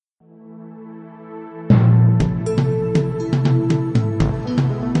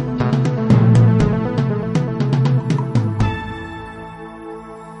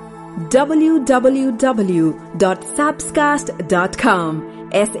www.sabscast.com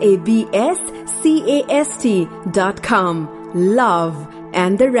sabscast.com. Love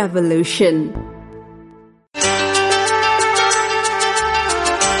and the Revolution.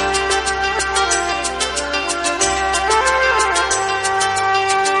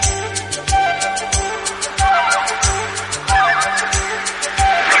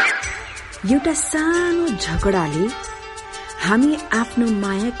 एउटा सानो झगडाले हामी आफ्नो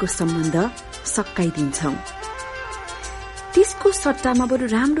मायाको सम्बन्ध सकाइदिन्छौं। त्यसको सट्टामा बरु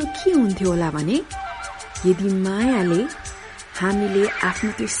राम्रो के हुन्थ्यो होला भने यदि मायाले हामीले आफ्नो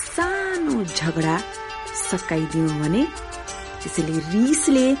त्यो सानो झगडा सकाइदियौं भने, त्यसैले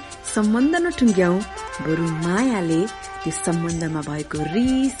रिसले सम्बन्ध नटुङ्ग्याउँ, बरु मायाले त्यो सम्बन्धमा भएको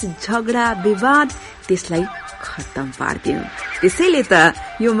रिस, झगडा, विवाद त्यसलाई खत्तम पार्दियौं। त्यसैले त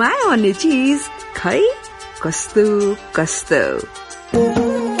यो माया भन्ने चीज खै कस्तो कस्तो।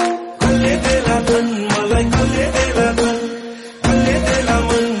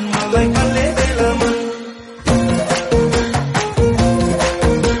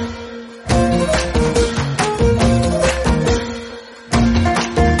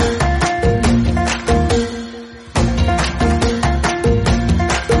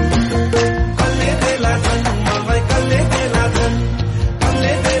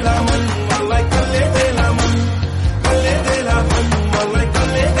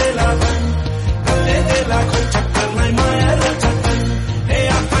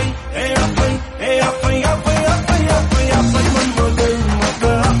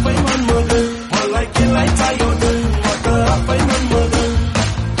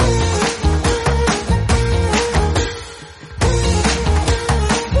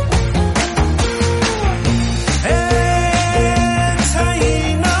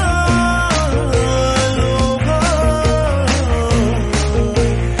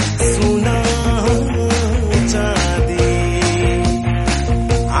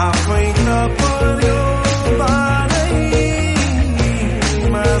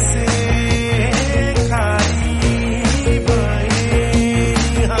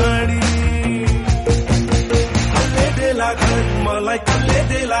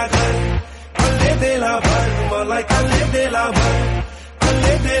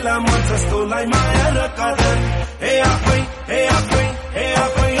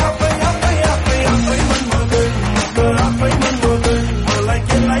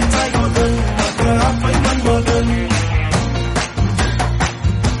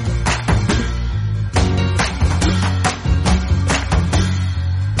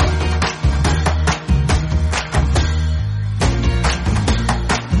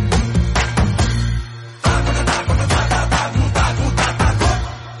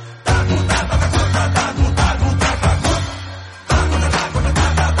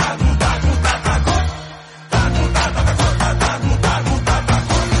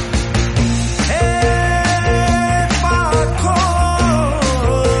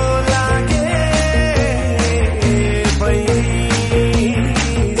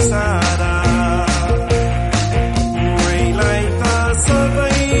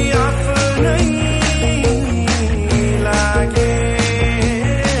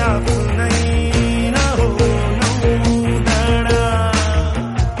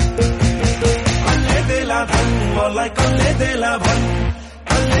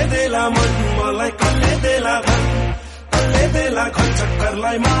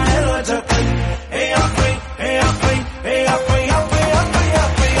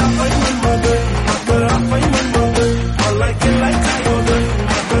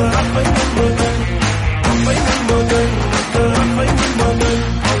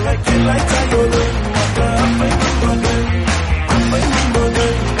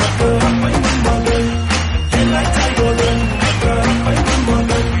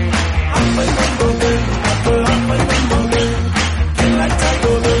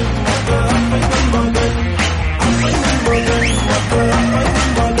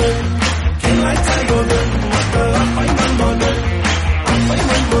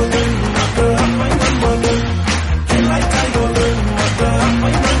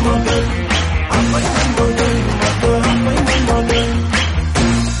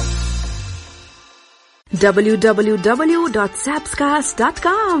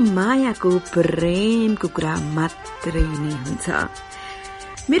 www.sabscast.com मायाको प्रेमको कुरा मात्रै नै हुन्छ।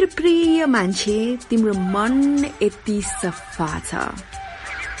 मेरो प्रिय मान्छे, तिम्रो मन यति सफा छ।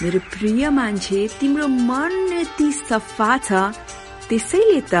 मेरो प्रिय मान्छे, तिम्रो मन यति सफा छ,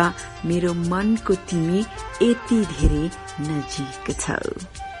 त्यसैले त मेरो मनको तिमी यति धेरै नजिक छौ।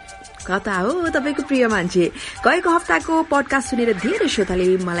 कता हो तपाईको प्रिय मान्छे? गएको हप्ताको पडकास्ट सुनेर धेरै श्रोताले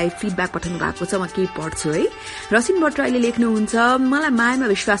मलाई फिडब्याक पठाउनु भएको छ, म के पढ्छु है। रसिन भट्टराईले लेख्नुहुन्छ, मलाई मायामा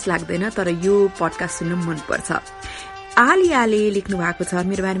विश्वास लाग्दैन तर यो पडकास्ट सुन्न मनपर्छ। आलियाले लेख्नु भएको छ,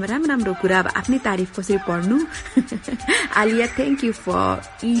 मेरो बारेमा राम्रो राम्रो कुरा, अब आफ्नै तारिफ कसरी पढ्नु। Alia, thank you for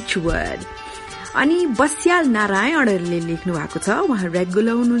each word. अनि बस्याल नारायणले लेख्नु भएको छ, उहाँ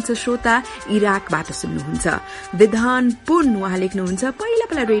रेगुलर हुनुहुन्छ श्रोता, इराकबाट सुन्नुहुन्छ। विधान पुन उहाँ लेख्नुहुन्छ, पहिला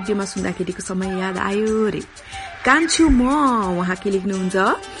पहिला रेडियोमा सुन्दाखेरिको समय याद आयो रे। कान्छु म उहाँ के लेख्नुहुन्छ,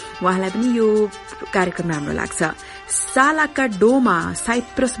 उहाँलाई पनि यो कार्यक्रम राम्रो लाग्छ। सालाका डोमा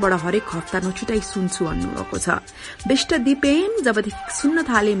साइप्रसबाट हरेक हप्ता नछुटाई सुन्छु भन्नुभएको छ। विष्ट दिपेन, जबदेखि सुन्न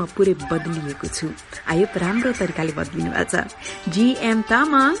थाले म पुरै बदलिएको छु। आयो राम्रो तरिकाले बदलिनु भएको छ। जीएम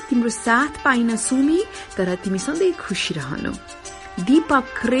तामाङ, तिम्रो साथ पाइन सुमी, तर तिमी सधैँ खुशी रहनु। दीपक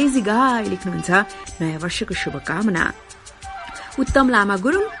क्रेजी गाई लेख्नुहुन्छ, नयाँ वर्षको शुभकामना। उत्तम लामा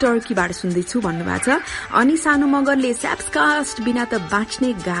गुरुङ टर्कीबाट सुन्दैछु भन्नुभएको छ। अनि सानो मगरले स्याप्सकास्ट बिना त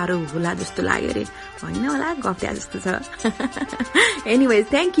बाँच्ने गाह्रो होला जस्तो लाग्यो रे। होइन होला, गफ्या जस्तो छ। Anyways,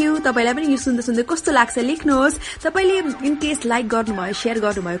 thank you. तपाईँलाई पनि यो सुन्दा सुन्दै कस्तो लाग्छ लेख्नुहोस्। तपाईँले इन केस लाइक गर्नुभयो, सेयर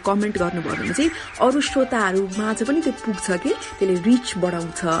गर्नुभयो, कमेन्ट गर्नुभयो भने चाहिँ अरू श्रोताहरूमा चाहिँ पनि त्यो पुग्छ कि, त्यसले रिच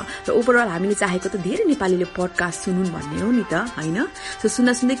बढाउँछ। र ओभरअल हामीले चाहेको त धेरै नेपालीले पडकास्ट सुनुन् भन्ने हो नि त, होइन? सो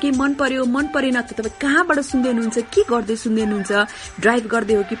सुन्दा सुन्दै के मन पर्यो, मन परेन, त तपाईँ कहाँबाट सुन्दै हुनुहुन्छ, के गर्दै सुन्दै हुनुहुन्छ, ड्राइभ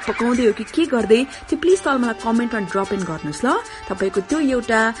गर्दै हो कि पकाउँदै हो कि के गर्दै, त्यो प्लिज तल मलाई कमेन्टमा ड्रप इन गर्नुहोस् ल। तपाईँको त्यो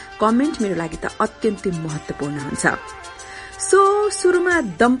एउटा कमेन्ट मेरो लागि त अत्यन्तै महत्वपूर्ण हुन्छ। सो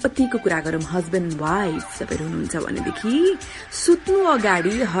सुरुमा दम्पतिको कुरा गरौँ, हस्बेन्ड वाइफ तपाईहरु हुनुहुन्छ भनेदेखि सुत्नु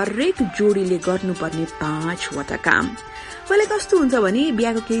अगाडि हरेक जोडीले गर्नुपर्ने 5 वटा काम। पहिले कस्तो हुन्छ भने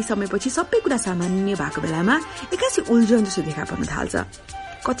बिहाको केही समयपछि सबै कुरा सामान्य भएको बेलामा एकासी उल्झन जस्तो देखा पर्न थाल्छ।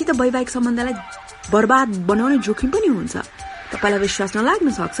 कति त वैवाहिक सम्बन्धलाई बर्बाद बनाउने जोखिम पनि हुन्छ। तपाईलाई विश्वास नलाग्न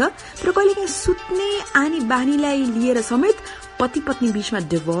सक्छ, तर कहिलेकाहीँ सुत्ने आनी बानीलाई लिएर समेत पति पत्नी बीचमा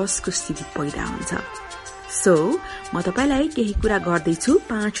डिभोर्सको स्थिति पैदा हुन्छ। सो म तपाईलाई केही कुरा गर्दैछु,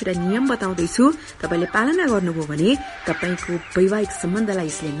 5 वटा नियम बताउँदैछु। तपाईले पालना गर्नुभयो भने तपाईको वैवाहिक सम्बन्धलाई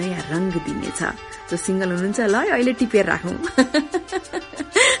यसले नयाँ रंग दिनेछ। जो सिंगल हुनुहुन्छ ल अहिले टिपेर राखौं।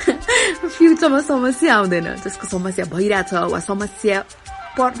 फ्युचरमा समस्या आउँदैन। जसको समस्या भइराछ वा समस्या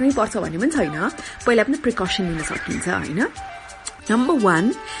पर्नै पर्छ भन्ने पनि छैन, पहिला पनि प्रिकसन लिन सकिन्छ, हैन? नम्बर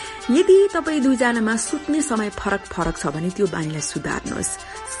 1, यदि तपाई दुईजनामा सुत्ने समय फरक छ भने त्यो बानीलाई सुधार्नुहोस्।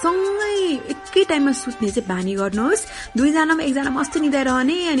 सँगै एकै टाइममा सुत्ने चाहिँ बानी गर्नुहोस्। दुईजनामा एकजना मस्त निदाइ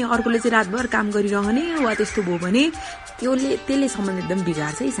रहने अनि अर्कोले चाहिँ रातभर काम गरिरहने वा त्यस्तो भयो भने त्यसले सम्बन्ध एकदम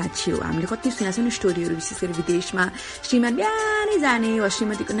बिगार्छ है, साँच्चै हो। हामीले कति सुनेका छौं स्टोरीहरू, विशेष गरी विदेशमा श्रीमान बिहानै जाने वा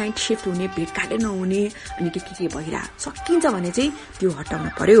श्रीमतीको नाइट शिफ्ट हुने, भेटघाटै नहुने अनि के भइरा सकिन्छ भने चाहिँ त्यो हटाउन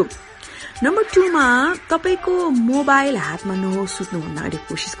पर्यो। नम्बर 2 मा तपाईको मोबाइल हातमा नहोस् सुत्नुभन्दा अगाडि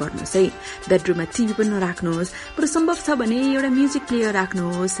कोसिस गर्नुहोस् है। बेडरुममा टिभी पनि नराख्नुहोस्। बरु सम्भव छ भने एउटा म्युजिक प्लेयर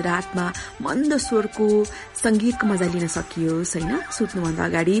राख्नुहोस्। रातमा मन्द स्वरको संगीतको मजा लिन सकियोस्, हैन? सुत्नुभन्दा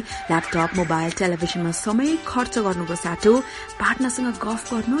अगाडि ल्यापटप, मोबाइल, टेलिभिजनमा समय खर्च गर्नुको साटो पार्टनरसँग गफ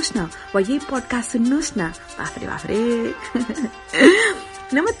गर्नुहोस् न वा यही पडकास्ट सुन्नुहोस् न। बाफरे।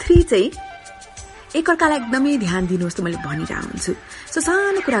 नम्बर 3 चाहिँ एकअर्कालाई एकदमै ध्यान दिनुहोस् त मैले भनिरहेको हुन्छु।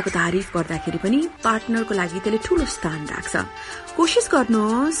 सानो कुराको तारिफ गर्दाखेरि पनि पार्टनरको लागि त्यसले ठूलो स्थान राख्छ। कोसिस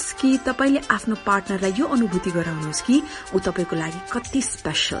गर्नुहोस् कि तपाईले आफ्नो पार्टनरलाई यो अनुभूति गराउनुहोस् कि ऊ तपाईको लागि कति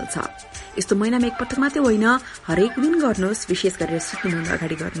स्पेशल छ। यस्तो महिनामा एकपटक मात्रै होइन, हरेक दिन गर्नुहोस्। विशेष गरेर सुत्नुभन्दा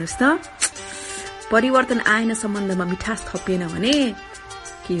अगाडि गर्नुहोस् त। परिवर्तन आएन, सम्बन्धमा मिठास थपिएन भने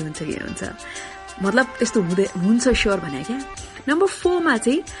के हुन्छ मतलब यस्तो हुन्छ स्योर भने क्या। नम्बर 4 मा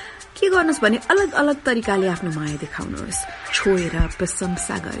चाहिँ के गर्नुहोस् भने अलग अलग तरिकाले आफ्नो माया देखाउनुहोस्। छोएर,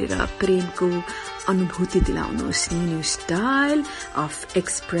 प्रशंसा गरेर प्रेमको अनुभूति दिलाउनुहोस्। New style of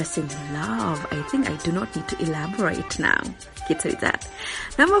expressing love. I think I do not need to elaborate now. Get rid of that.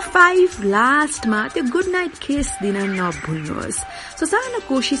 Number 5, लास्टमा त्यो गुड नाइट किस दिन नभुल्नुहोस्। सानो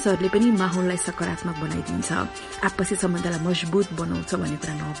कोसिसहरूले पनि माहौललाई सकारात्मक बनाइदिन्छ, आपसी सम्बन्धलाई मजबुत बनाउँछ भन्ने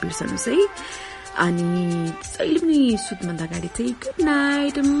कुरा नबिर्सनुहोस् है। अनि जहिले पनि सुत्नुभन्दा अगाडि चाहिँ गुड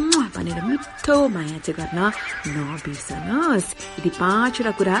नाइट भनेर मिठो माया चाहिँ गर्न नबिर्सनुहोस्। यदि 5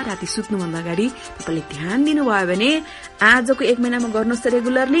 वटा कुरा राति सुत्नुभन्दा अगाडि तपाईले ध्यान दिनुभयो भने आजको 1 महिनामा गर्नुहोस् त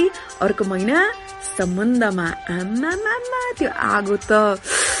रेगुलरली, अर्को महिना सम्बन्धमा आमा त्यो आगो त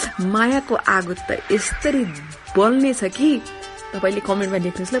मायाको आगो त यसरी बल्ने छ कि तपाईले कमेन्टमा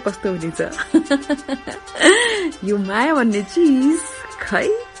लेख्नुहोस् ल कस्तो हुनेछ। यो माया भन्ने चीज खै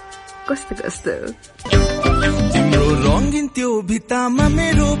कस्तो तिम्रो रंगीन त्यो भित्तामा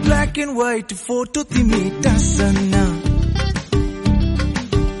मेरो ब्ल्याक एन्ड व्हाइट फोटो तिमी टाँस्न,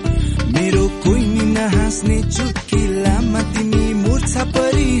 मेरो कोही नि नहाँस्ने चुटकिलामा तिमी मोर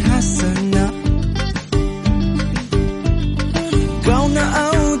छापरी हाँसन गाउन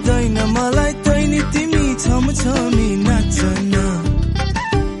आउँदैन मलाई तैनी तिमी छमछमी नाचन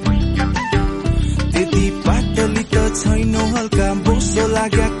त्यति पाटली त छैनौ हल्का बोसो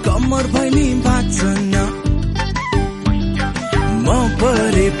लाग्या कम्मर भैनी बाँचन म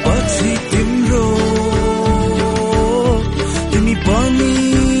परेपछि तिम्रो तिमी पनि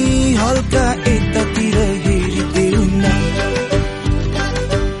हल्का यतातिर हेरिदेऊ न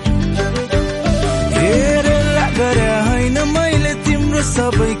हेरेला गरे होइन मैले तिम्रो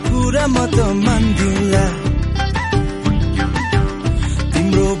सबै कुरा म त मान्दिउला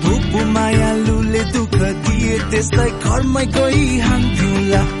तिम्रो भुपु मायालुले दुःख दिए त्यसलाई घरमै गई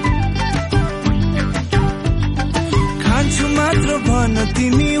हान्दिउला खान्छु मात्र भन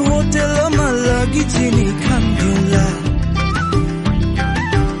तिमी होटलमा लगी चिनी खान्दिउला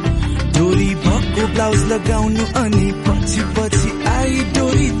डोरी भएको ब्लाउज लगाउनु अनि पछि पछि आई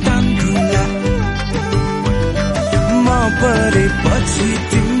डोरी तान्दिउला म परेपछि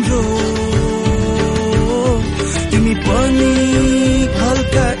तिम्रो तिमी पनि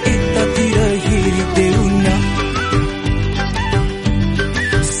हल्का यतातिर हेरिदेऊ न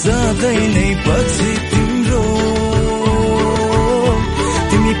सधैँ नै पछि तिम्रो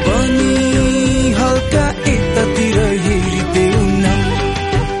तिमी पनि हल्का यतातिर हेरिदेऊ न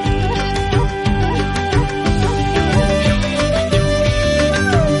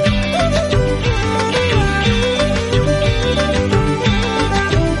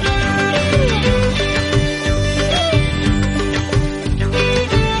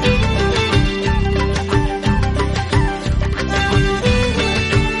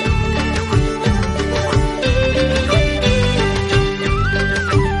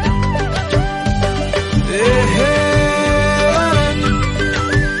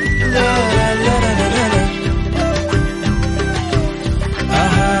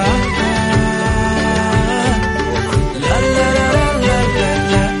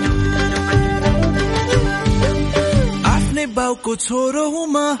बाउको छोरो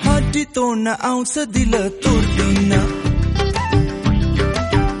हुमा हड्डी तोड्न आउँछ दिल तोड्दिन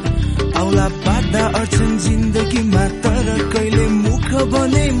औला बाधा अड्छन् जिन्दगीमा तर कहिले मुख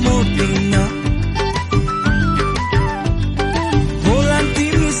भने मोड्दिन होला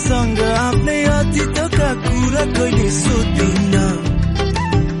तिमीसँग आफ्नै अतीतका कुरा कहिले सोध्दिन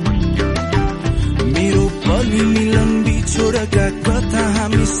मेरो पली मिलन बिछोडका कथा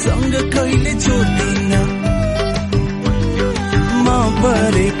हामीसँग कहिले जोड्दिन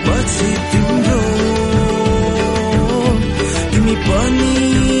परेपछि तिम्रो तिमी पनि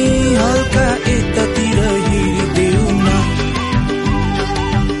हल्का यतातिर हेरिदेऊ न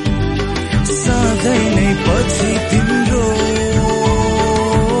सधैँ नै पछि तिम्रो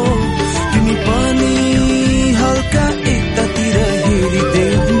तिमी पनि हल्का यतातिर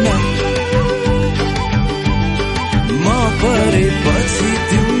हेरिदेऊ न म परेपछि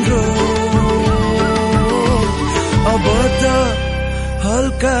तिम्रो अब त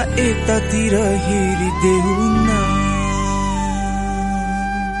हल्का यतातिर हेरिदेऊ न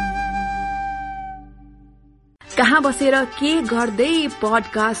कहाँ बसेर के गर्दै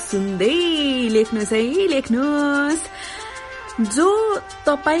पडकास्ट सुन्दै लेख्नुहोस् है लेख्नुहोस् जो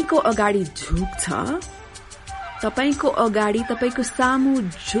तपाईको अगाडि झुक्छ तपाईको अगाडि तपाईको सामु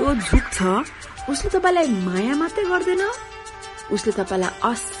जो झुक्छ उसले तपाईलाई माया मात्रै गर्दैन उसले तपाईलाई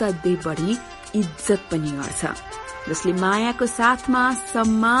असाध्यै बढी इज्जत पनि गर्छ जसले मायाको साथमा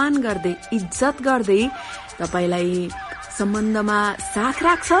सम्मान गर्दै इज्जत गर्दै तपाईलाई सम्बन्धमा साथ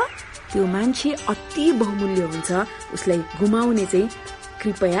राख्छ त्यो मान्छे अति बहुमूल्य हुन्छ उसलाई गुमाउने चाहिँ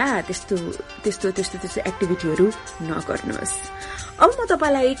कृपया त्यस्तो एक्टिभिटीहरू नगर्नुहोस् अब म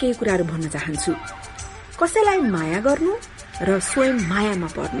तपाईलाई केही कुराहरू भन्न चाहन्छु कसैलाई माया गर्नु र स्वयं मायामा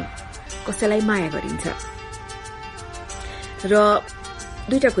पर्नु कसैलाई माया गरिन्छ र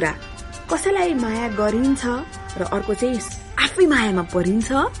दुईटा कुरा कसैलाई माया गरिन्छ र अर्को चाहिँ आफै मायामा परिन्छ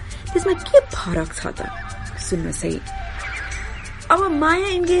त्यसमा के फरक छ त सुन्नुहोस् है अब माया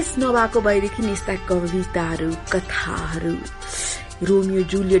इन्गेज नभएको भएदेखि यस्ता कविताहरू कथाहरू रोमियो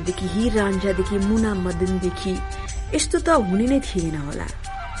जुलियटदेखि हीर रान्झादेखि मुना मदनदेखि यस्तो त हुने नै थिएन होला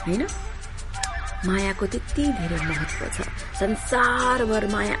हैन मायाको त्यति धेरै महत्व छ संसारभर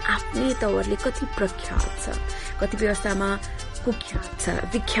माया आफ्नै तवरले कति प्रख्यात छ कति व्यवस्थामा कुख्यात छ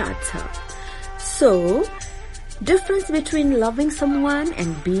विख्यात छ so difference between loving someone and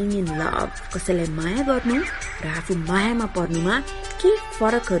being in love कसैलाई माया गर्नु र आफू मायामा पर्नुमा के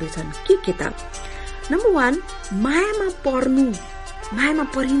फरकहरू छन् के त नम्बर 1 मायामा पर्नु मायामा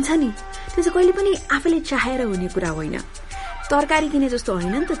परिन्छ नि त्यो चाहिँ कहिले पनि आफूले चाहेर हुने कुरा होइन तरकारी किने जस्तो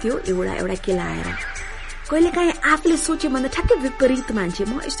होइन नि त त्यो एउटा केलाएर कहिलेकाहीँ आफूले सोचे भन्दा ठ्याक्कै विपरीत मान्छे,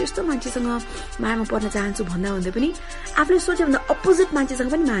 म यस्तो यस्तो मान्छेसँग मायामा पर्न चाहन्छु भन्दा हुँदै पनि आफूले सोचे भन्दा अपोजिट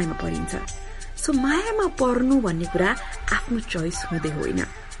मान्छेसँग पनि मायामा परिन्छ। सो मायामा पर्नु भन्ने कुरा आफ्नो चोइस हुँदै होइन।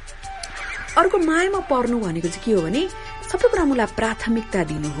 अर्को मायामा पर्नु भनेको चाहिँ के हो भने सबै कुरालाई प्राथमिकता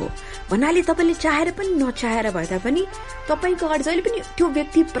दिनु हो। भन्नाले तपाईँले चाहेर पनि नचाहेर भए तापनि तपाईँको अगाडि जहिले पनि त्यो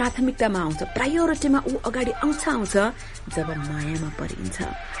व्यक्ति प्राथमिकतामा आउँछ, प्रायोरिटीमा ऊ अगाडि आउँछ जब मायामा परिन्छ।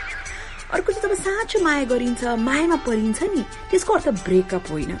 अर्को चाहिँ जब साँचो माया गरिन्छ, मायामा परिन्छ नि, त्यसको अर्थ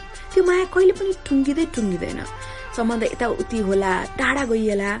ब्रेकअप होइन। त्यो माया कहिले पनि टुङ्गिँदैन। सम्बन्ध यताउति होला, टाढा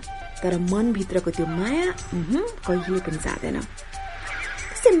गइएला, तर मनभित्रको त्यो माया कहिले पनि जाँदैन।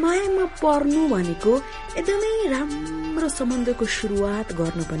 त्यस्तै मायामा पर्नु भनेको एकदमै राम्रो सम्बन्धको सुरुवात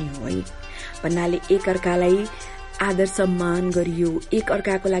गर्नु पनि हो है। भन्नाले एकअर्कालाई आदर सम्मान गरियो,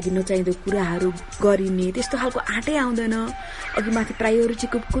 एकअर्काको लागि नचाहिँदो कुराहरू गरिने, त्यस्तो खालको आँटै आउँदैन। अघि माथि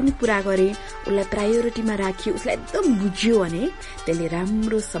प्रायोरिटीको कुनै कुरा गरे, उसलाई प्रायोरिटीमा राखियो, उसलाई एकदम बुझ्यो भने त्यसले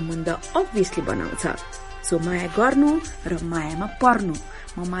राम्रो सम्बन्ध अभियसली बनाउँछ। सो माया गर्नु र मायामा पर्नु,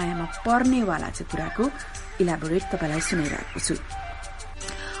 म मायामा पर्नेवाला चाहिँ कुराको इलाबोरेट तपाईँलाई सुनाइरहेको छु।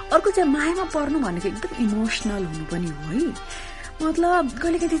 अर्को चाहिँ मायामा पर्नु भनेको एकदम इमोसनल हुनु पनि हो है। मतलब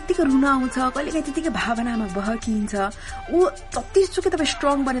कहिलेकाहीँ त्यतिकै रुन आउँछ, कहिलेकाहीँ त्यतिकै भावनामा बहकिन्छ। ऊ जतिसुकै तपाईँ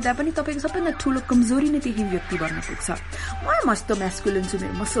स्ट्रङ बने तापनि तपाईँको सबैभन्दा ठुलो कमजोरी नै त्यही व्यक्ति बन्न पुग्छ। म मस्तो म्यास्कुलिन छु,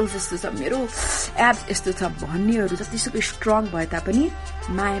 मेरो मसल्स यस्तो छ, मेरो एब्स यस्तो छ भन्नेहरू जतिसुकै स्ट्रङ भए तापनि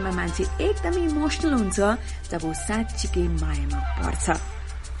मायामा मान्छे एकदमै इमोसनल हुन्छ जब ऊ साँच्चीकै मायामा पर्छ।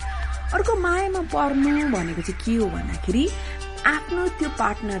 अर्को मायामा पर्नु भनेको चाहिँ के हो भन्दाखेरि आफ्नो त्यो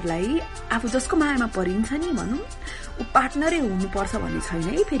पार्टनरलाई, आफू जसको मायामा परिन्छ नि भनौँ, ऊ पार्टनरै हुनुपर्छ भन्ने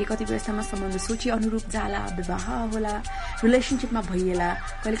छैन है। फेरि कति व्यवस्थामा सम्बन्ध सोची अनुरूप जाला, विवाह होला, रिलेसनसिपमा भइएला,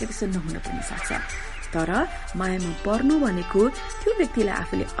 कहिलेकाहीँ त्यस्तो नहुन पनि सक्छ। तर मायामा पर्नु भनेको त्यो व्यक्तिलाई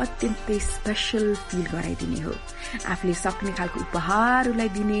आफूले अत्यन्तै स्पेसल फिल गराइदिने हो। आफूले सक्ने खालको उपहार उसलाई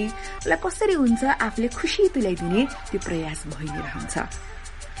दिने, उसलाई कसरी हुन्छ आफूले खुसी तुल्याइदिने त्यो प्रयास भइ नै रहन्छ।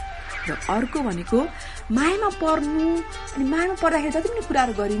 र अर्को भनेको मायामा पर्नु, अनि मायामा पर्दाखेरि जति पनि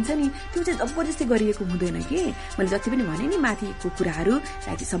कुराहरू गरिन्छ नि त्यो चाहिँ जबरजस्ती गरिएको हुँदैन कि। मैले जति पनि भने नि माथिको कुराहरू,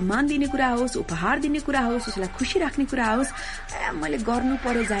 लाइक सम्मान दिने कुरा होस्, उपहार दिने कुरा होस्, उसलाई खुसी राख्ने कुरा होस्, मैले गर्नु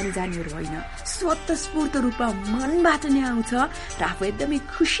पर्यो जानीहरू होइन, स्वतस्फूर्त रूपमा मनबाट नै आउँछ र आफू एकदमै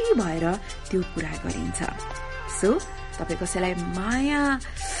खुसी भएर त्यो कुरा गरिन्छ। सो तपाईँ कसैलाई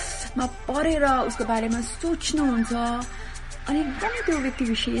मायामा परेर उसको बारेमा सोच्नुहुन्छ अनि एकदमै त्यो व्यक्ति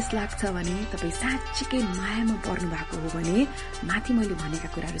विशेष लाग्छ भने तपाईँ साँच्चीकै मायामा पर्नु भएको हो भने माथि मैले भनेका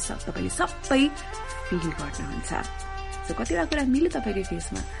कुराहरू तपाईँले सबै फिल गर्नुहुन्छ। सो कतिवटा कुरा मिल्यो तपाईँको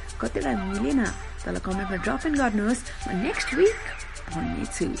केसमा, कतिवटा मिलेन, तल कमेन्टमा ड्रप इन गर्नुहोस्, म नेक्स्ट विक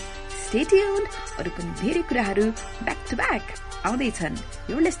भन्नेछु। स्टे ट्युन्ड, अरू पनि धेरै कुराहरू ब्याक टु ब्याक आउँदैछन्।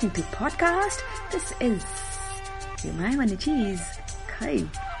 You are listening to podcast, this is यो माया भन्ने चिज खै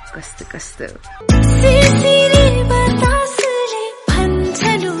कस्तो कस्तो।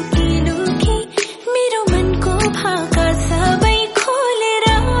 मेरो मनको भाका सबै खोलेर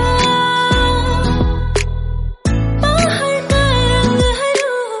पहाडका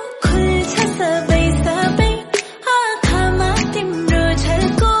रङहरू खुल्छ सबै आँखामा तिम्रो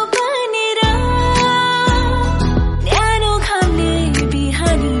झल्को बनेर न्यानो घामले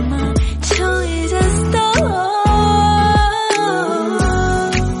बिहानीमा छोए जस्तो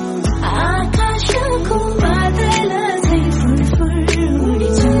आकाशको बादल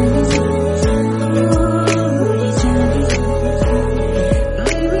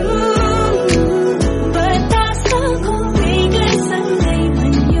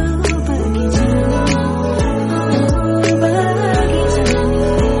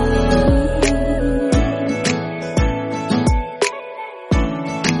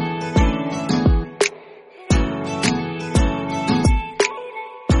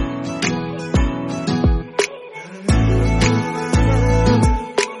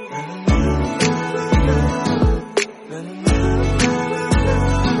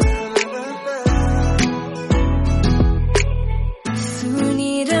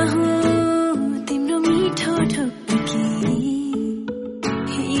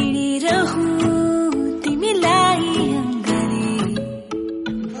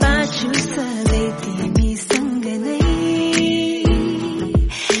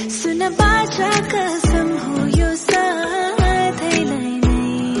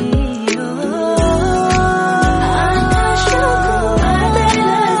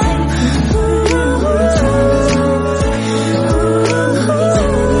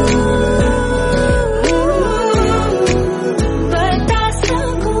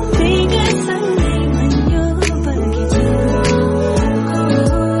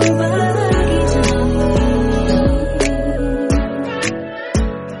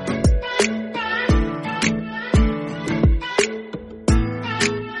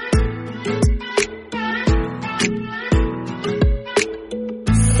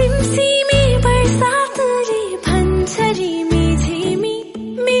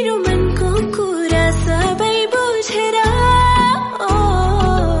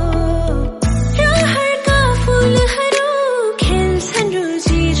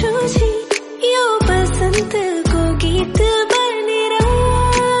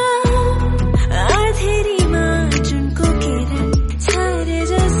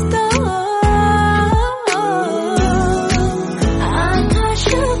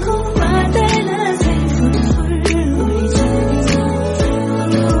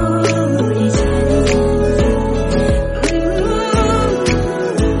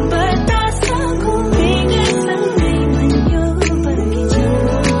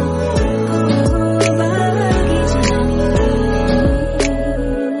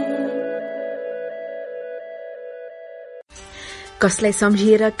कसलाई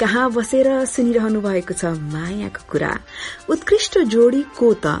सम्झिएर कहाँ बसेर सुनिरहनु भएको छ मायाको कुरा। उत्कृष्ट जोडी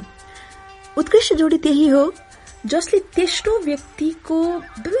को त? उत्कृष्ट जोडी त्यही हो जसले तेस्रो व्यक्तिको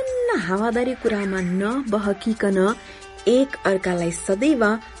विभिन्न हावादारी कुरामा नबहकिकन एक अर्कालाई सदैव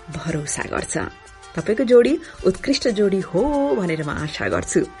भरोसा गर्छ। तपाईको जोडी उत्कृष्ट जोडी हो भनेर म आशा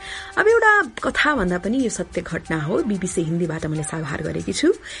गर्छु। अब एउटा कथा भन्दा पनि यो सत्य घटना हो, बीबीसी हिन्दीबाट मैले साभार गरेकी छु।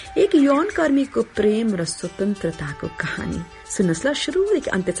 एक यौन कर्मीको प्रेम र स्वतन्त्रताको कहानी। सुन्नुहोस् ल, सुरुदेखि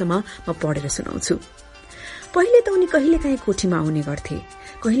अन्त्यसम्म म पढेर सुनाउँछु। पहिले त उनी कहिलेकाहीँ कोठीमा आउने गर्थे,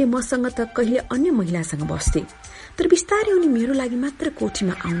 कहिले मसँग त कहिले अन्य महिलासँग बस्थे, तर बिस्तारै उनी मेरो लागि मात्र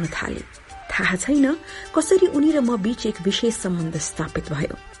कोठीमा आउन थाले। थाहा छैन कसरी उनी र म बीच एक विशेष सम्बन्ध स्थापित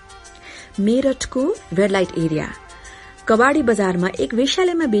भयो। मेरठको रेड लाइट एरिया कबाडी बजारमा एक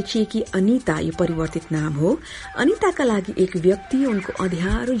वेश्यालयमा बेचिएकी अनिता, यो परिवर्तित नाम हो, अनिताका लागि एक व्यक्ति उनको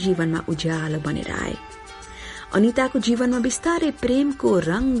अँध्यारो जीवनमा उज्यालो बनेर आए। अनिताको जीवनमा बिस्तारै प्रेमको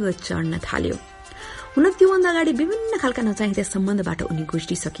रंग चढ्न थाल्यो। हुन त्योभन्दा अगाडि विभिन्न खालका नचाहिँदा सम्बन्धबाट उनी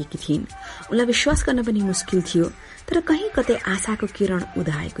गुज्रिसकेकी थिइन्। उनलाई विश्वास गर्न पनि मुस्किल थियो, तर कहीँ कतै आशाको किरण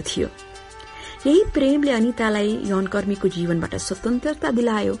उदाएको थियो। यही प्रेमले अनितालाई यौनकर्मीको जीवनबाट स्वतन्त्रता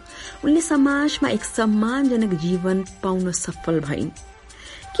दिलायो। उनले समाजमा एक सम्मानजनक जीवन पाउन सफल भइन्।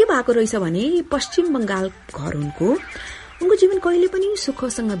 के भएको रहेछ भने पश्चिम बंगाल घर उनको जीवन कहिले पनि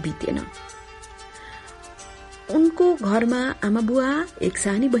सुखसँग बितेन। उनको घरमा आमा बुवा, एक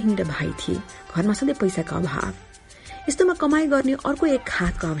सानी बहिनी र भाइ थिए। घरमा सधैँ पैसाको अभाव, यस्तोमा कमाई गर्ने अर्को एक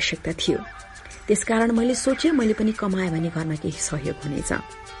हातको आवश्यकता थियो। त्यसकारण मैले सोचे मैले पनि कमाए भने घरमा केही सहयोग हुनेछ।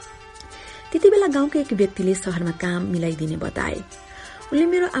 त्यति बेला गाउँको एक व्यक्तिले शहरमा काम मिलाइदिने बताए। उनले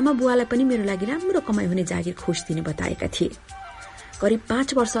मेरो आमा बुवालाई पनि मेरो लागि राम्रो कमाई हुने जागिर खोजिदिने बताएका थिए। करिब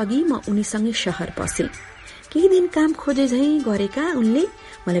 5 वर्ष अघि म उनीसँगै शहर पसे। केही दिन काम खोजे झैं गरेका उनले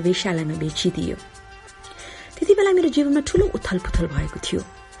मलाई वेश्यालयमा बेचिदियो। त्यति बेला मेरो जीवनमा ठूलो उथलपुथल भएको थियो।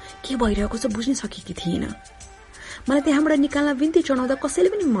 के भइरहेको छ बुझ्न सकेकी थिइन। मलाई त्यहाँबाट निकाल्न बिन्ती चढाउँदा कसैले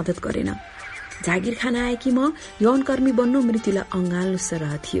पनि मद्दत गरेन। जागिर खान आएकी म यौनकर्मी बन्नु मृत्युलाई अँगाल्नु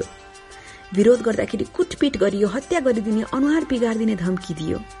सरह थियो। विरोध गर्दाखेरि कुटपिट गरियो, हत्या गरिदिने, अनुहार बिगार्दिने धम्की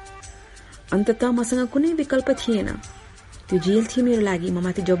दियो। अन्ततः मसँग कुनै विकल्प थिएन। त्यो जेल थियो मेरो लागि। म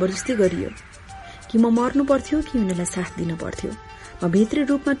माथि जबरजस्ती गरियो कि म मर्नु पर्थ्यो कि उनीहरूलाई साथ दिन पर्थ्यो। म भित्री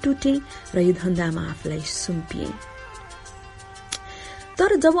रूपमा टुटे र यो धन्दामा आफूलाई सुम्पिए।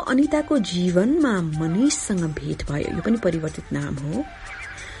 तर जब अनिताको जीवनमा मनिषसँग भेट भयो, यो पनि परिवर्तित नाम हो,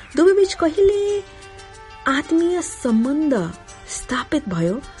 दुवैबीच कहिले आत्मीय सम्बन्ध स्थापित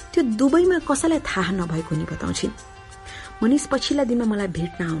भयो, त्यो दुवैमा कसैलाई थाहा नभएको उनी बताउँछिन्। मनिष पछिल्ला दिनमा मलाई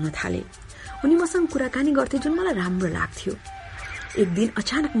भेट्न आउन थाले। उनी मसँग कुराकानी गर्थे जुन मलाई राम्रो लाग्थ्यो। एक दिन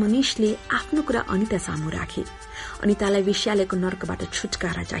अचानक मनिषले आफ्नो कुरा अनिता सामु राखे। अनितालाई वेश्यालयको नर्कबाट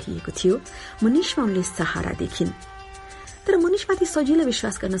छुटकारा चाहिएको थियो। मनिषमा उनले सहारा देखिन्, तर मनिषमाथि सजिलो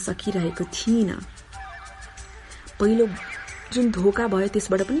विश्वास गर्न सकिरहेको थिइन। पहिलो जुन धोका भयो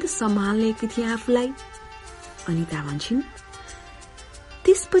त्यसबाट पनि त सम्हाल्नेकी थिए आफूलाई, अनिता भन्छिन्।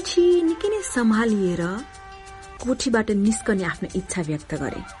 त्यसपछि निकै नै सम्हालिएर कोठीबाट निस्कने आफ्नो इच्छा व्यक्त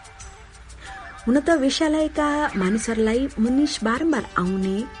गरे। हुन त वेश्यालयका मानिसहरूलाई मनिष बारम्बार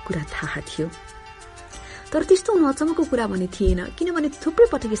आउने कुरा थाहा थियो, तर त्यस्तो अचम्मको कुरा भने थिएन, किनभने थुप्रै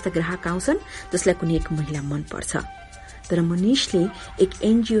पटक यस्ता ग्राहक आउँछन् जसलाई कुनै एक महिला मन पर्छ। तर मनिषले एक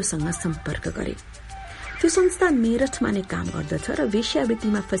एनजीओसँग सम्पर्क गरे। त्यो संस्था मेरठमा नै काम गर्दछ र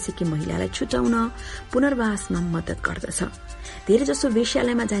वेश्यावृत्तिमा फँसेकी महिलालाई छुटाउन, पुनर्वासमा मद्दत गर्दछ। धेरै जसो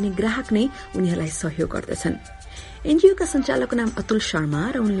वेश्यालयमा जाने ग्राहक नै उनीहरूलाई सहयोग गर्दछन्। एनजीओका संचालकको नाम अतुल शर्मा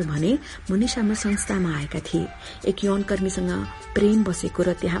र उनले भने मनिष हाम्रो संस्थामा आएका थिए। एक यौनकर्मीसँग प्रेम बसेको र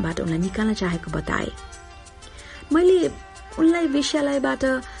त्यहाँबाट उनलाई निकाल्न चाहेको बताए। मैले उनलाई वेश्यालयबाट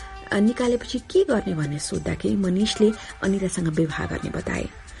निकालेपछि के गर्ने भन्ने सोद्धाखेरि मनिषले अनितासँग विवाह गर्ने बताए।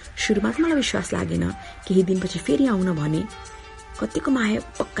 सुरुमा त मलाई विश्वास लागेन। केही दिनपछि फेरि आउन भने। कतिको माया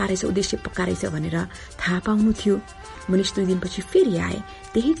पक्का रहेछ, उद्देश्य पक्का रहेछ भनेर थाहा पाउनु थियो। मनिष 2 दिनपछि फेरि आए,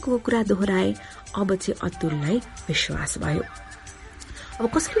 त्यही कुरा दोहोऱ्याए। अब चाहिँ अतुललाई विश्वास भयो। अब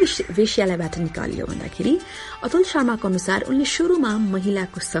कसरी वेश्यालयबाट निकालियो भन्दाखेरि अतुल शर्माको अनुसार उनले सुरुमा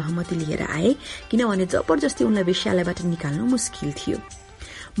महिलाको सहमति लिएर आए, किनभने जबरजस्ती उनलाई वेश्यालयबाट निकाल्नु मुस्किल थियो।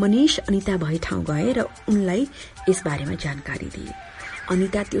 मनिष अनिता भए ठाउँ गए र उनलाई यसबारेमा जानकारी दिए।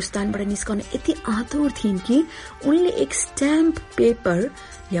 अनिता त्यो स्थानबाट निस्कन यति आतुर थिइन् कि उनले एक स्ट्याम्प पेपर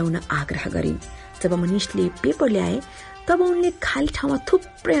ल्याउन आग्रह गरिन्। जब मनिषले पेपर ल्याए तब उनले खाली ठाउँमा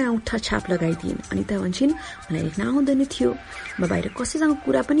थुप्रै औँठा छाप लगाइदिइन्। अनिता भन्छिन्, मलाई लेख्न आउँदैन थियो, म बाहिर कसैसँग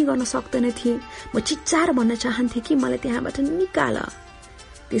कुरा पनि गर्न सक्दैन थिएँ। म चिच्चाएर भन्न चाहन्थे कि मलाई त्यहाँबाट निकाल।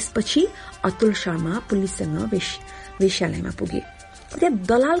 त्यसपछि अतुल शर्मा पुलिससँग वेश्यालयमा पुगे। त्यहाँ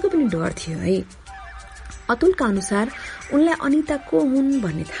दलालको पनि डर थियो है। अतुलका अनुसार उनलाई अनिता को हुन्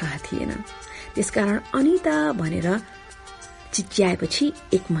भन्ने थाहा थिएन। त्यसकारण अनिता भनेर चिच्याएपछि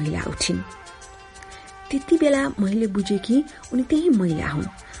एक महिला उठिन्। त्यति बेला मैले बुझे कि उनी त्यही महिला हुन्।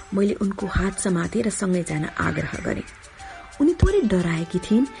 मैले उनको हात समाते र सँगै जान आग्रह गरे। उनी थोरै डराएकी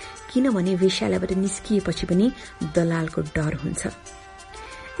थिइन्, किनभने वेश्यालयबाट निस्किएपछि पनि दलालको डर हुन्छ।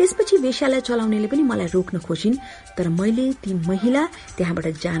 त्यसपछि वेश्यालय चलाउनेले पनि मलाई रोक्न खोजिन्, तर मैले ती महिला त्यहाँबाट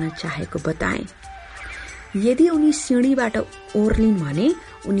जान चाहेको बताएँ। यदि उनी सिँढीबाट ओर्लिन् भने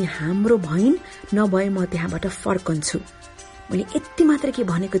उनी हाम्रो भइन्, नभए म त्यहाँबाट फर्कन्छु। मैले यति मात्र के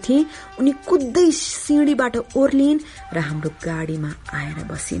भनेको थिएँ। उनी कुद्दै सिँढीबाट ओर्लिन् र हाम्रो गाडीमा आएर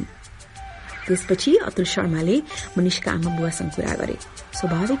बसिन्। त्यसपछि अतुल शर्माले मनिषका आमा बुवासँग कुरा गरे।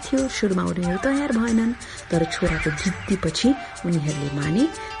 स्वाभाविक थियो, सुरुमा उनीहरू तयार भएनन्, तर छोराको जिद्दीपछि उनीहरूले माने।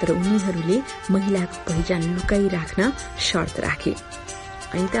 तर उनीहरूले महिलाको पहिचान लुकाइराख्न शर्त राखे।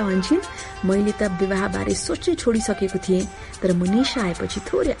 अनिता भन्छन्, मैले त विवाहबारे सोच्नै छोडिसकेको थिएँ, तर मनिष आएपछि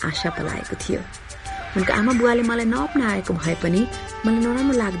थोरै आशा पलाएको थियो। उनका आमा बुवाले मलाई नअपनाएको भए पनि मलाई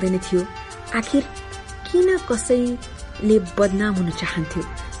नराम्रो लाग्दैन थियो। आखिर किन कसैले बदनाम हुन चाहन्थ्यो,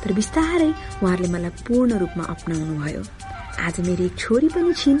 तर बिस्तारै उहाँहरूले मलाई पूर्ण रूपमा अपनाउनु भयो। आज मेरी एक छोरी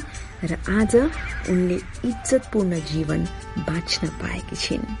पनि छिन् र आज उनले इज्जतपूर्ण जीवन बाँच्न पाएकी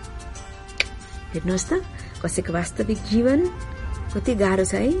छिन्। हेर्नुहोस् त, कसैको वास्तविक जीवन कति गाह्रो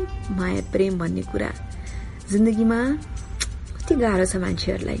छ है। माया प्रेम भन्ने कुरा जिन्दगीमा कति गाह्रो छ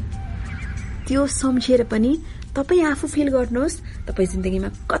मान्छेहरूलाई। त्यो सम्झेर पनि तपाईँ आफू फिल गर्नुहोस्, तपाईँ जिन्दगीमा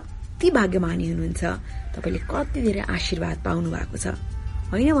कति भाग्यमानी हुनुहुन्छ। तपाईँले कति धेरै आशीर्वाद पाउनु भएको छ,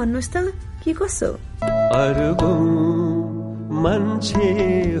 होइन? भन्नुहोस् त, के कसो? अरबौं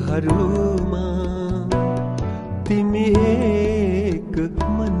मान्छेहरूमा तिमी एक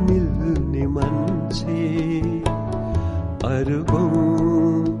मन मिल्ने मान्छे। अरबौं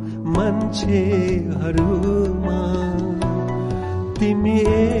मान्छेहरूमा तिमी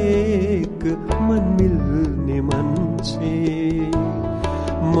एक मन मिल्ने मान्छे।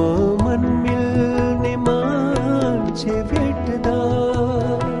 म मन मिल्ने मान्छे भेट्दा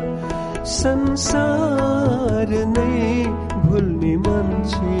संसार नै भुल्ने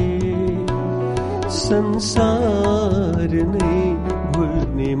मान्छे। संसार नै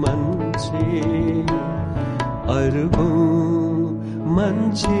भुल्ने मान्छे। अरबौं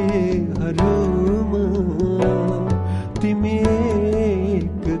मान्छेहरूमा तिमी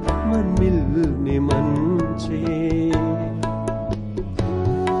एक मन मिल्ने मान्छे।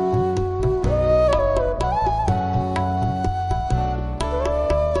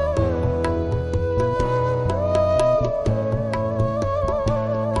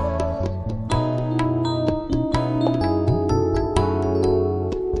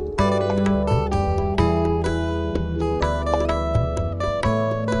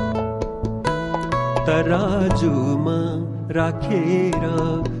 तराजुमा राखेर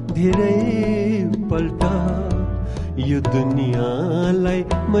धेरै पल्ट यो दुनियाँलाई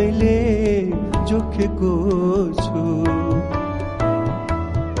मैले जोखेको छु।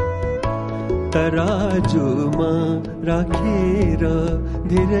 तराजुमा राखेर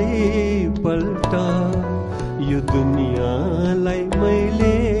धेरै पल्ट यो दुनियाँलाई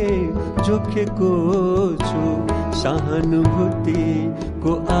मैले जोखेको छु।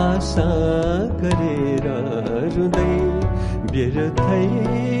 सहानुभूतिको आशा गरेर रुँदै व्यर्थै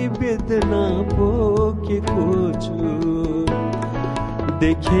वेदना पोकेको छु।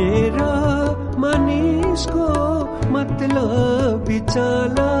 देखेर मानिसको मतलब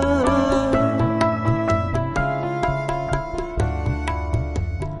चाला,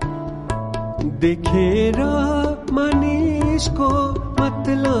 देखेर मानिसको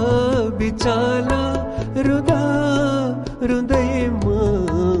मतलब चाला। रुँदा रुँदै म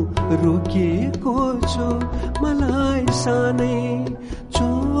रोकिएको छु। मलाई सानै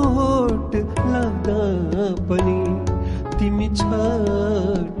चोट लाग्दा पनि तिमी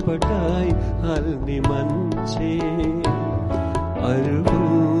छटपटाई हाल्ने मान्छे।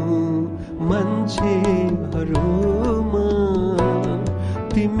 अरबौं मान्छेहरूमा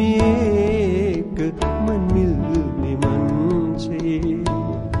तिमी एक मन मिल्ने मान्छे।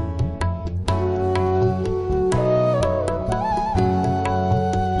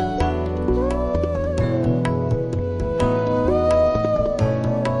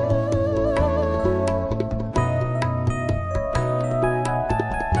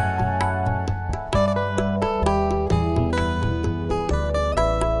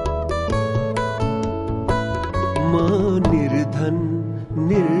 निर्धन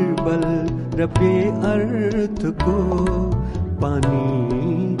निर्बल र बेअर्थको पानी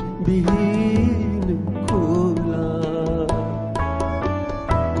विहीन खोला।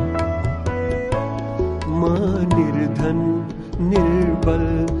 म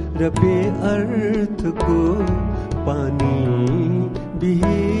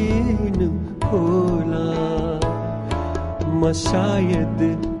सायद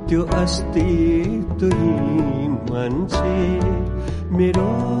त्यो अस्तित्वहीन मान्छे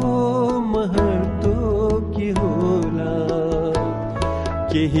मेरो महत्व के होला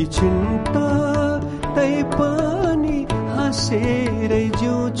केही चिन्ता तै पनि हाँसेरै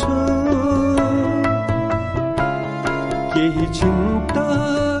जिउँछु केही चिन्ता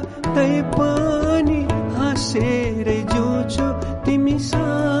तै पनि हाँसेरै जिउँछु तिमी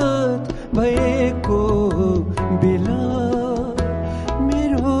साथ भएको बेला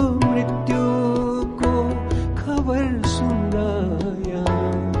मेरो मृत्युको खबर सुन्दा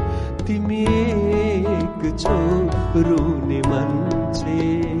तिमी एक छौ रुने मान्छे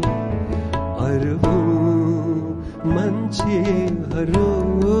अरबौं मान्छेहरूमा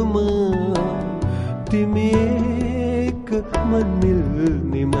तिमी एक मन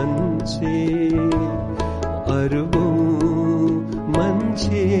मिल्ने मान्छे अरबौं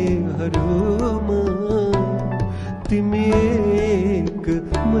मान्छेहरूमा तिमी एक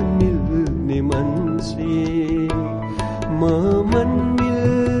मन मिल्ने मान्छे म मन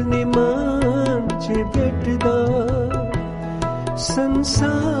मिल्ने मान्छे भेट्दा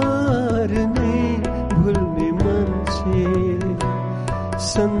संसार नै भुल्ने मान्छे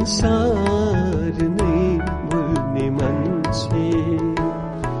संसार नै भुल्ने मान्छे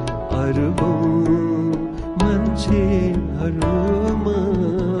अरबौं मान्छेहरूमा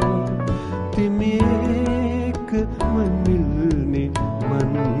तिमी एक मन मिल्ने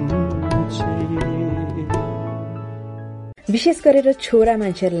मान्छे। विशेष गरेर छोरा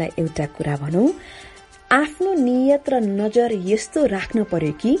मान्छेहरूलाई एउटा कुरा भनौं, आफ्नो नियत र नजर यस्तो राख्न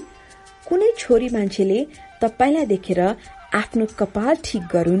पर्यो कि कुनै छोरी मान्छेले तपाईलाई देखेर आफ्नो कपाल ठीक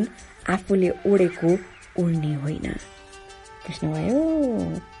गरून्, आफूले ओढेको ओढ्ने होइन। बुझ्नुभयो?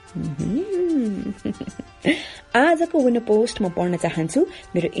 आजको विनर पोस्ट म पढ्न चाहन्छु।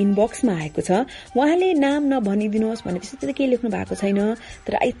 मेरो इनबक्समा आएको छ। उहाँले नाम नभनिदिनुहोस् भने त्यस्तो त केही लेख्नु भएको छैन,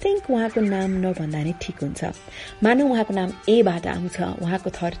 तर आई थिंक उहाँको नाम नभन्दा नै ठिक हुन्छ। मानौ उहाँको नाम ए बाट आउँछ, उहाँको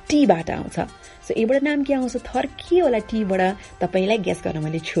थर टी बाट आउँछ। सो एबाट नाम के आउँछ, थर के होला टी बाट, तपाईलाई गेस गर्न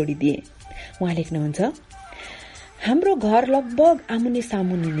मैले छोडिदिए। उहाँ लेख्नुहुन्छ, हाम्रो घर लगभग आमुने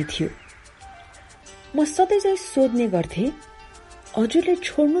सामुने नै थियो। म सधैँ चाहिँ सोध्ने गर्थे, हजुरले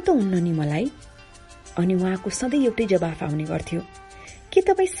छोड्नु त हुन्न नि मलाई। अनि उहाँको सधैँ एउटै जवाफ आउने गर्थ्यो, के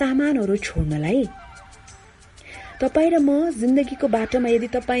तपाईँ सामानहरू छोड्नलाई? तपाईँ र म जिन्दगीको बाटोमा यदि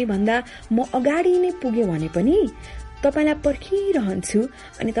तपाईँ भन्दा म अगाडि नै पुग्यो भने पनि तपाईलाई पर्खिरहन्छु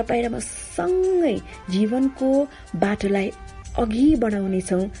अनि तपाईँ र म सँगै जीवनको बाटोलाई अघि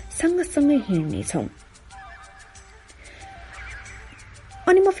बढाउनेछौं, सँगसँगै हिँड्नेछौं।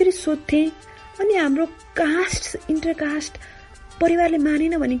 अनि म फेरि सोध्थे, अनि हाम्रो कास्ट इन्टरकास्ट परिवारले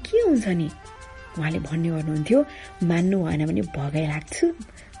मानेन भने के हुन्छ नि? उहाँले भन्ने गर्नुहुन्थ्यो, मान्नु भएन भने भगाइ लाग्छु,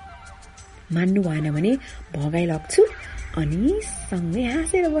 मान्नु भएन भने भगाइ लाग्छु अनि सँगै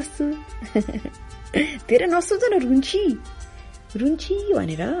हाँसेर बस्छु। तेरो नसोच न रुन्ची रुन्ची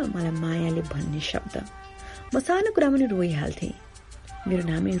भनेर मलाई मायाले भन्ने शब्द। म सानो कुरामा पनि रोइहाल्थे। मेरो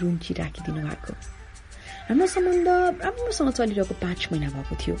नामै रुन्ची राखिदिनु भएको। हाम्रो सम्बन्ध राम्रोसँग चलिरहेको 5 महिना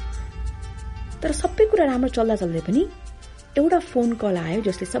भएको थियो, तर सबै कुरा राम्रो चल्दा चल्दै पनि एउटा फोन कल आयो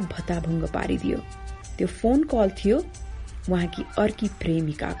जसले सब भत्ताभङ्ग पारिदियो। त्यो फोन कल थियो उहाँकी अर्की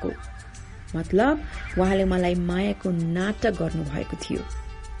प्रेमिकाको। मतलब उहाँले मलाई मायाको नाटक गर्नु भएको थियो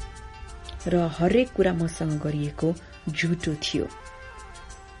र हरेक कुरा मसँग गरिएको झुटो थियो।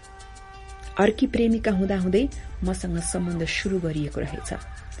 अर्की प्रेमिका हुँदाहुँदै मसँग सम्बन्ध सुरु गरिएको रहेछ।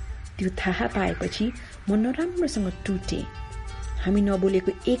 त्यो थाहा पाएपछि म नराम्रोसँग टुटे। हामी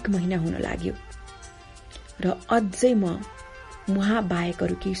नबोलेको 1 महिना हुन लाग्यो र अझै म उहाँ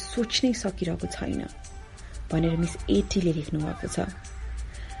बाहेकहरू केही सोच्नै सकिरहेको छैन भनेर मिस एटीले लेख्नु भएको छ।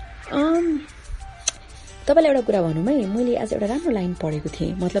 तपाईलाई एउटा कुरा भनौँ है, मैले आज एउटा राम्रो लाइन पढेको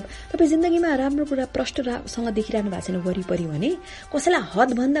थिएँ। मतलब तपाईँ जिन्दगीमा राम्रो कुरा प्रष्टसँग देखिरहनु भएको छैन वरिपरि भने कसैलाई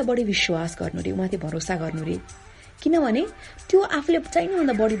हदभन्दा बढी विश्वास गर्नु रे, उमाथि भरोसा गर्नु रे। किनभने त्यो आफूले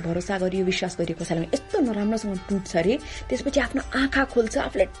चाहिनुभन्दा बढी भरोसा गरियो, विश्वास गरियो कसैलाई यस्तो नराम्रोसँग टुट्छ रे, त्यसपछि आफ्नो आँखा खोल्छ,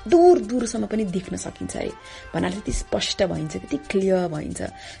 आफूलाई दूर दूरसम्म पनि देख्न सकिन्छ रे भन्नाले त्यति स्पष्ट भइन्छ, त्यति क्लियर भइन्छ।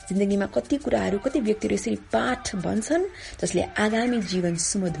 जिन्दगीमा कति कुराहरू, कति व्यक्तिहरू यसरी पाठ भन्छन् जसले आगामी जीवन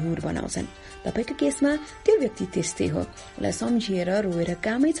सुमधुर बनाउँछन्। तपाईको केसमा त्यो व्यक्ति त्यस्तै हो। उसलाई सम्झिएर रोएर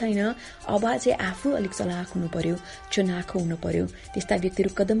कामै छैन। अब चाहिँ आफू अलिक चलाक हुनु पर्यो, चुनाखो हुनु पर्यो। त्यस्ता व्यक्तिहरू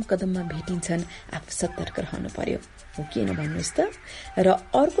कदम कदममा भेटिन्छन्, आफू सतर्क रहनु पर्यो। हो कि भन्नुहोस् त। र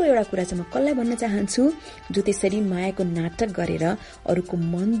अर्को एउटा कुरा चाहिँ म कसलाई भन्न चाहन्छु जो त्यसरी मायाको नाटक गरेर अरूको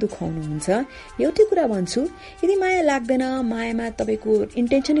मन दुखाउनुहुन्छ। एउटै कुरा भन्छु, यदि माया लाग्दैन, मायामा तपाईको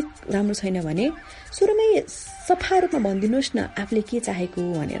इन्टेन्सनै राम्रो छैन भने सुरुमै सफा रूपमा भनिदिनुहोस् न आफूले के चाहेको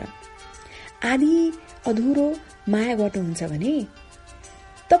भनेर। आदि अधुरो माया गर्नुहुन्छ भने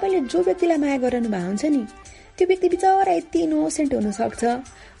तपाईले जो व्यक्तिलाई माया गरिरहनु भएको हुन्छ नि त्यो व्यक्ति बिचरा यति इनोसेन्ट हुन सक्छ,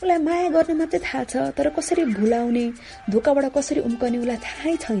 उसलाई माया गर्न मात्रै थाहा छ, तर कसरी भुलाउने, धोकाबाट कसरी उम्कने उसलाई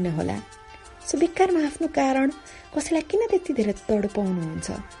थाहै छैन होला। सो बेकारमा आफ्नो कारण कसैलाई किन त्यति धेरै तडपाउनुहुन्छ?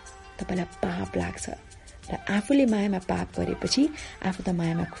 तपाईलाई पाप लाग्छ र आफूले मायामा पाप गरेपछि आफू त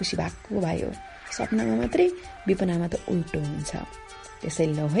मायामा खुसी भएको भयो। सपनामा मात्रै विपनामा त उल्टो हुन्छ।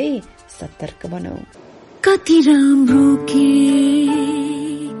 त्यसैले लौ है सतर्क बनौ। कति राम्रो के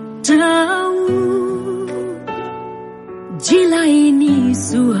जाऊ जिलाई नि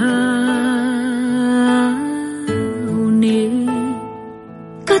सुहाउने,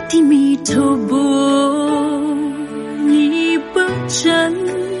 कति मिठो बोली बचन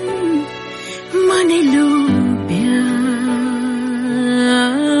मनै लोभ्याउने।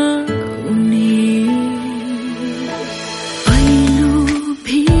 पहिलो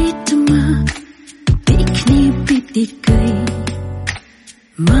भेटमा देख्ने बित्तिकै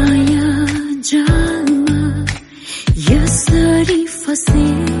माया जालमा यसरी फसे।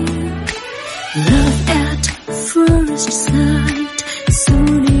 Love at first sight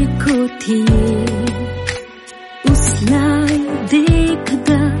सुनेको थिए, उसलाई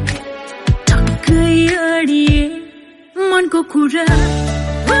देख्दा ठक्कै अडिए। मनको कुरा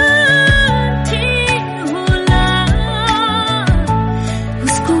होला,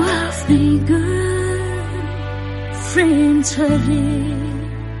 उसको आफ्नै गर्लफ्रेन्ड छ रे।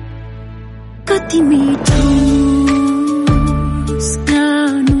 कति मिठो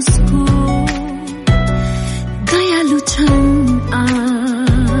मुस्कान उसको, दयालु छन्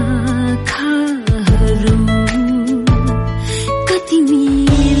आँखाहरू, कति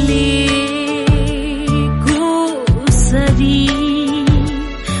मिलेको शरीर,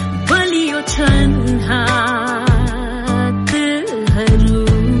 बलियो छन् हातहरू।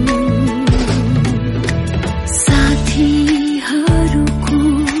 साथीहरूको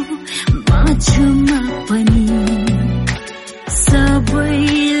माझमा पनि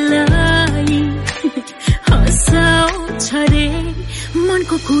सबैलाई हँसाउँछ रे।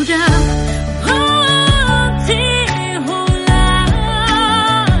 मनको कुरा होला,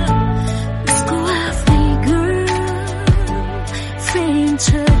 उसको आफ्नै गर्लफ्रेन्ड छ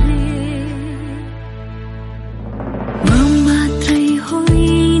रे। म मात्रै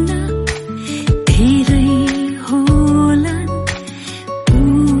होइन धेरै होलान्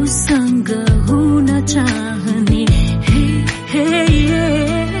उसँग हुन चाहने। हे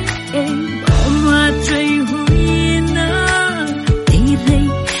मात्रै होइन धेरै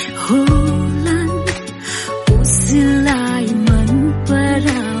होलान् उसलाई मन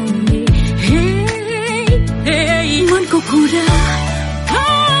पराउने। हे मनको कुरा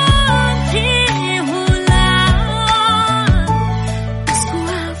होला, उसको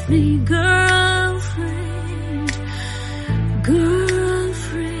आफ्नै गर्लफ्रेन्ड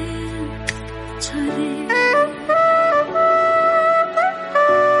छ रे।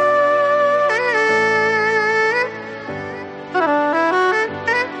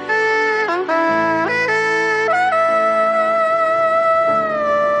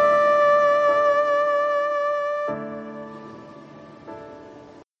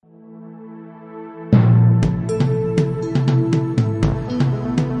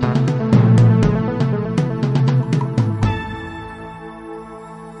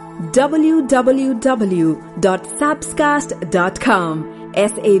 www.sabscast.com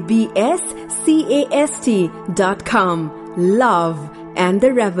sabscast.com. Love and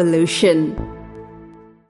the Revolution.